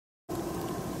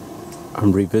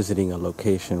I'm revisiting a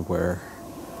location where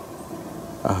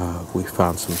we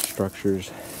found some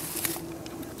structures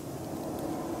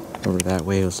over that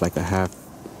way. It was like a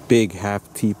big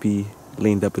half teepee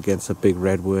leaned up against a big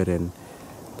redwood, and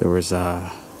there was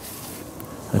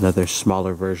another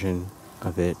smaller version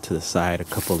of it to the side, a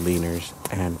couple leaners.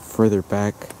 And further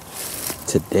back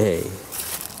today,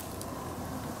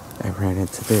 I ran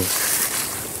into this.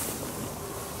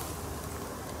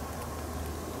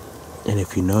 And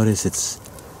if you notice, it's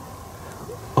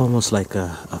almost like a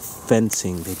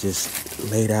fencing. They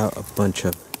just laid out a bunch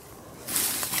of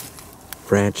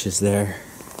branches there.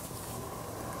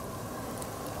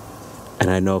 And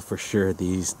I know for sure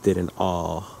these didn't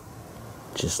all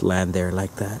just land there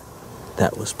like that.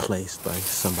 That was placed by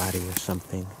somebody or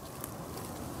something.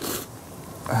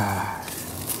 A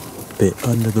bit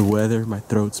under the weather. My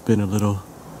throat's been a little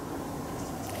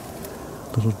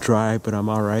dry, but I'm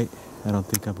all right. I don't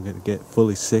think I'm gonna get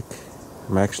fully sick.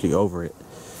 I'm actually over it.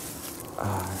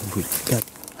 We got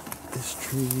this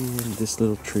tree and this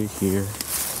little tree here.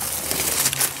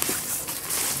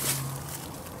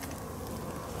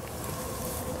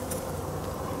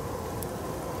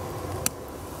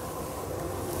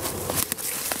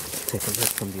 Take a look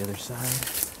from the other side.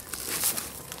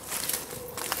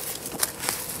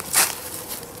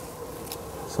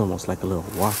 It's almost like a little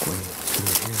walkway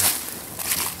through here.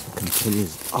 It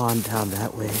continues on down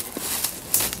that way.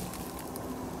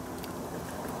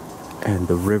 And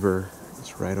the river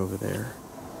is right over there.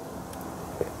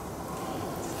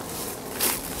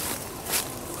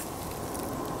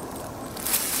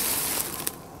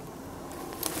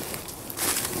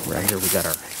 Right here we got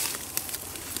our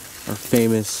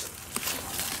famous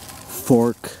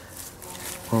fork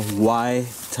or Y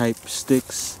type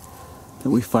sticks that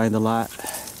we find a lot.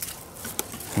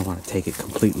 I don't want to take it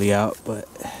completely out, but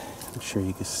I'm sure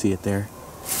you can see it there.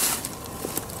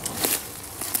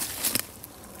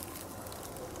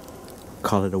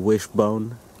 Call it a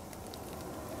wishbone.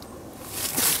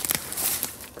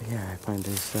 But yeah, I find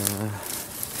this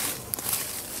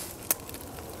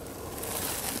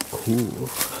cool.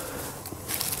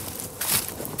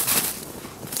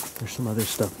 There's some other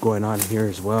stuff going on here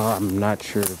as well. I'm not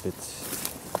sure if it's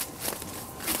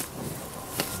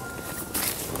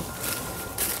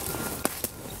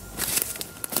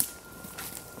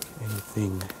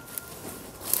anything.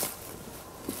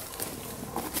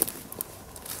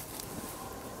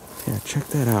 Yeah, check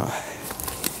that out.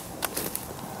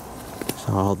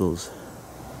 So all those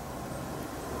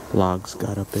logs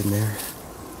got up in there.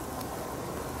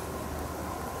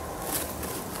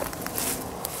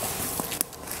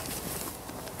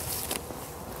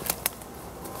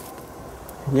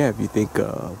 Yeah, if you think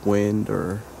wind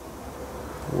or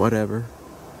whatever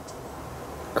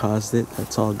caused it,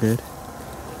 that's all good.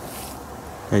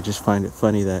 I just find it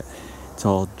funny that it's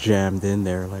all jammed in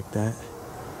there like that.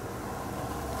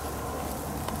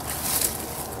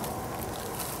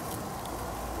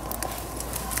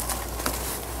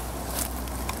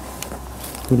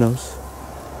 Who knows?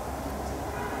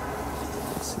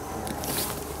 Let's see.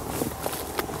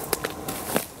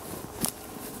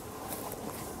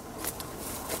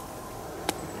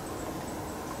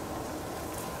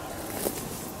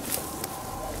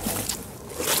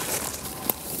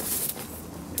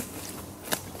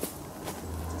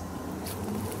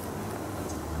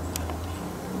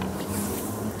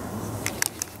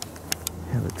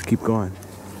 Yeah, let's keep going.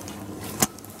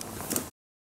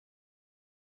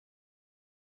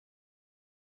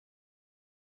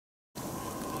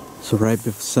 So right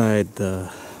beside the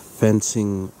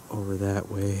fencing over that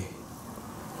way,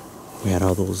 we had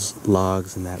all those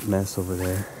logs and that mess over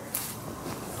there.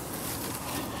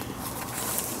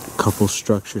 A couple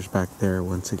structures back there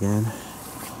once again.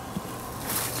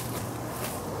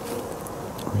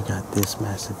 We got this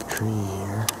massive tree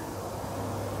here.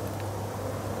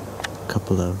 A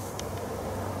couple of,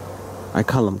 I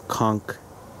call them conch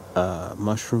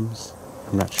mushrooms.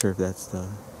 I'm not sure if that's the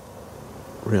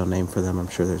real name for them. I'm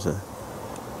sure there's a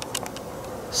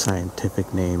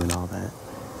scientific name and all that.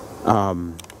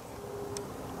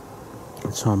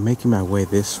 So I'm making my way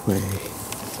this way.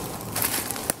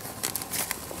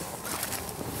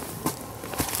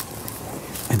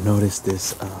 And notice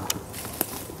this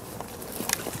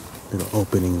little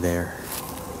opening there.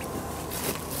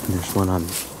 And there's one on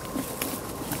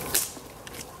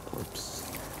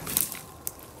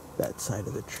that side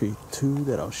of the tree too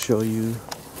that I'll show you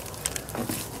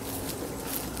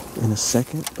in a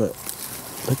second, but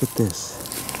look at this.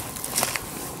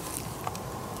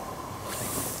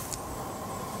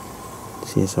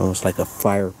 See, it's almost like a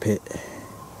fire pit.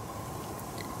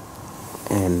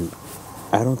 And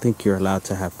I don't think you're allowed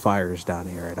to have fires down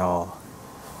here at all.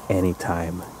 any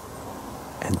time.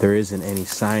 And there isn't any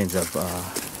signs of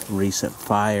recent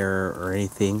fire or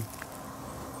anything.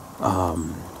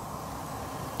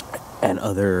 And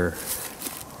other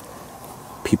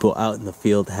people out in the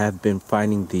field have been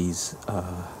finding these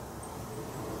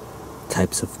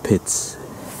types of pits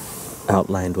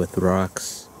outlined with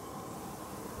rocks.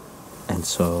 And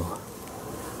so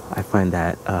I find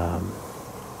that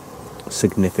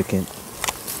significant.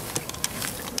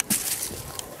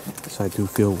 So I do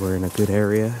feel we're in a good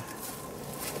area.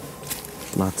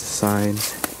 There's lots of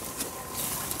signs.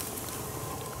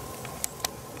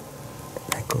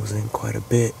 That goes in quite a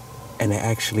bit. And it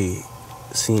actually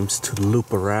seems to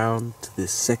loop around to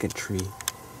this second tree.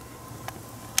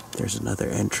 There's another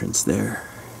entrance there.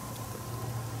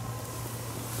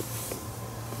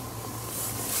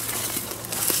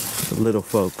 The little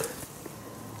folk.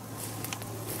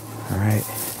 All right.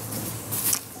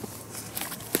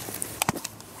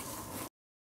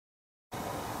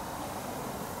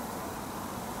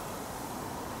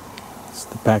 It's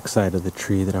the backside of the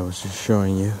tree that I was just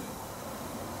showing you.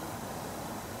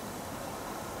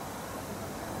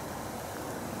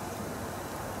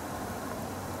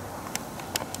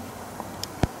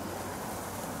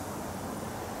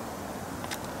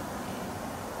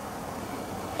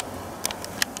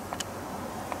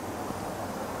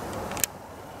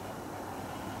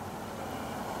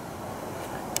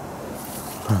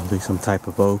 Probably some type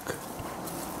of oak.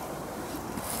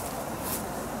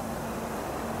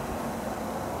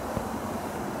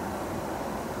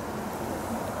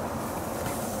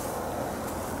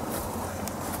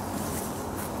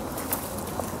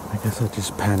 I guess I'll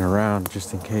just pan around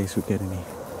just in case we get any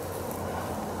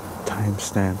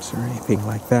timestamps or anything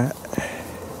like that.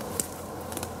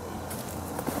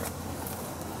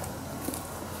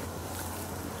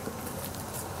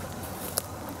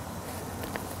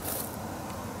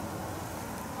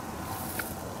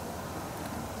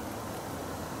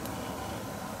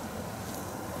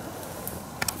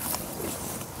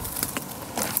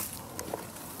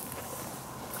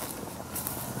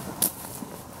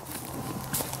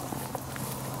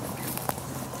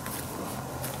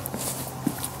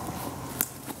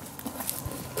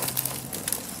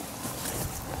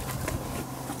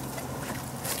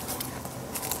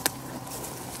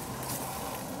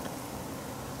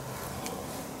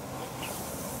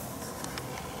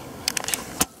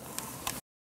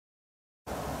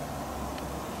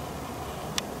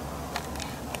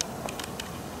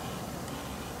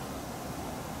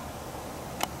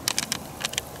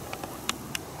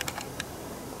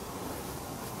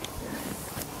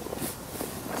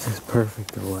 Is this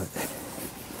perfect or what?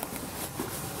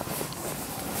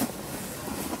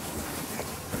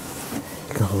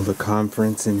 You can hold a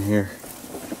conference in here.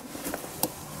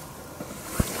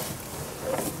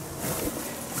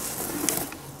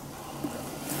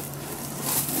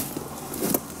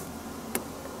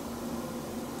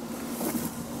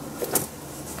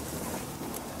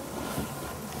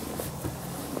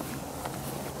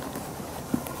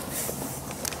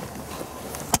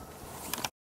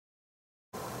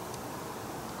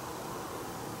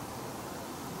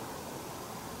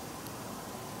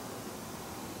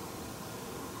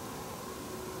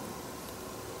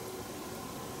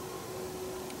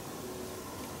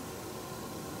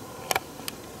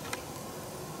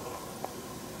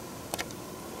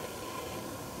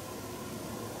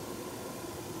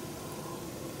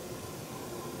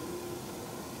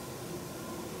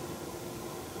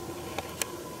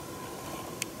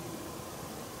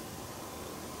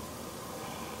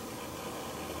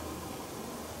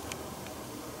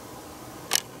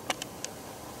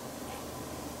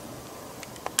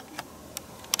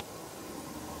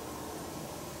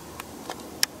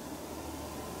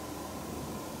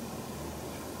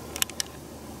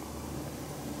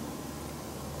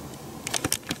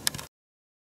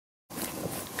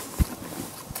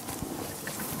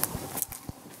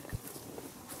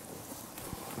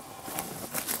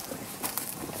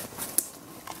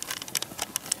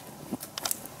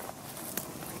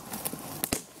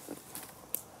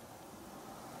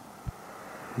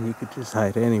 You could just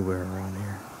hide anywhere around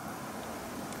here.